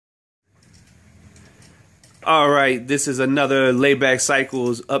All right, this is another Layback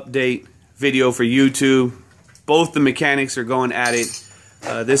Cycles update video for YouTube. Both the mechanics are going at it.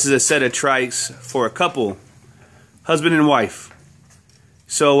 This is a set of trikes for a couple, husband and wife.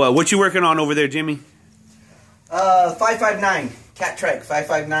 So what you working on over there, Jimmy? 559 Catrike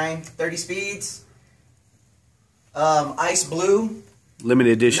 559, 30 speeds. Ice blue.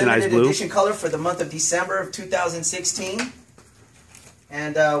 Limited edition ice blue. Limited edition color for the month of December of 2016.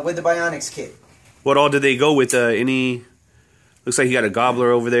 And with the Bionx kit. What all did they go with? Any? Looks like you got a gobbler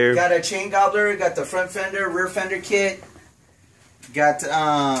over there. Got a chain gobbler. Got the front fender, rear fender kit. Got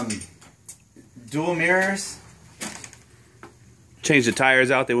dual mirrors. Changed the tires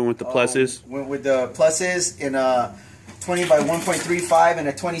out. They went with the pluses. Went with the pluses in a 20 by 1.35 and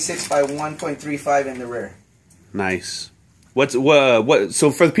a 26 by 1.35 in the rear. Nice. What? So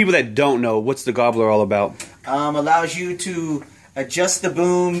for the people that don't know, what's the gobbler all about? Allows you to adjust the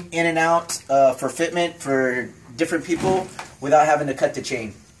boom in and out for fitment for different people without having to cut the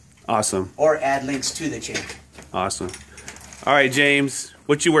chain. Awesome. Or add links to the chain. Awesome. All right, James,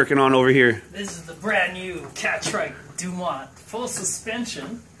 what you working on over here? This is the brand new Catrike Dumont full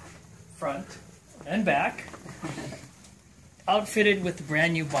suspension, front and back, outfitted with the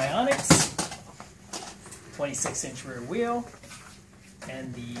brand new Bionx, 26-inch rear wheel,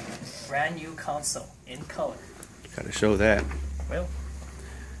 and the brand new console in color. Gotta show that. Well,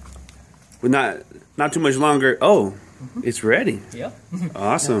 we're not too much longer. Oh, it's ready. Yep.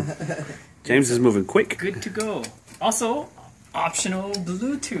 Awesome. James is moving quick. Good to go. Also, optional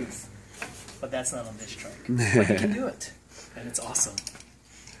Bluetooth, but that's not on this trike. But you can do it, and it's awesome.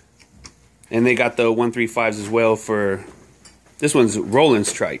 And they got the 135s as well for this one's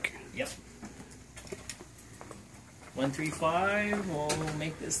Roland's trike. Yep. 135 will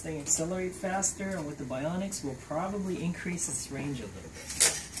make this thing accelerate faster, and with the Bionx will probably increase its range a little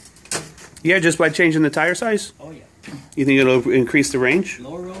bit. Yeah, just by changing the tire size? Oh yeah. You think it'll increase the range?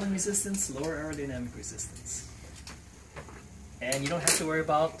 Lower rolling resistance, lower aerodynamic resistance. And you don't have to worry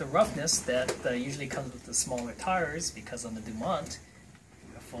about the roughness that usually comes with the smaller tires, because on the Dumont,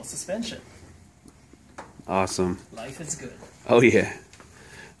 you have full suspension. Awesome. Life is good. Oh yeah.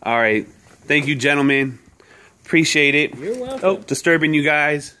 All right. Thank you, gentlemen. Appreciate it. You're welcome. Oh, disturbing you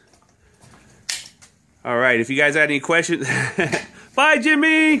guys. All right. If you guys had any questions, bye,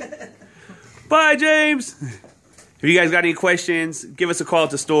 Jimmy. Bye, James. If you guys got any questions, give us a call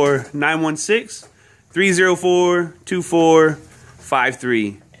at the store, 916-304-2453.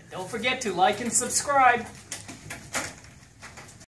 And don't forget to like and subscribe.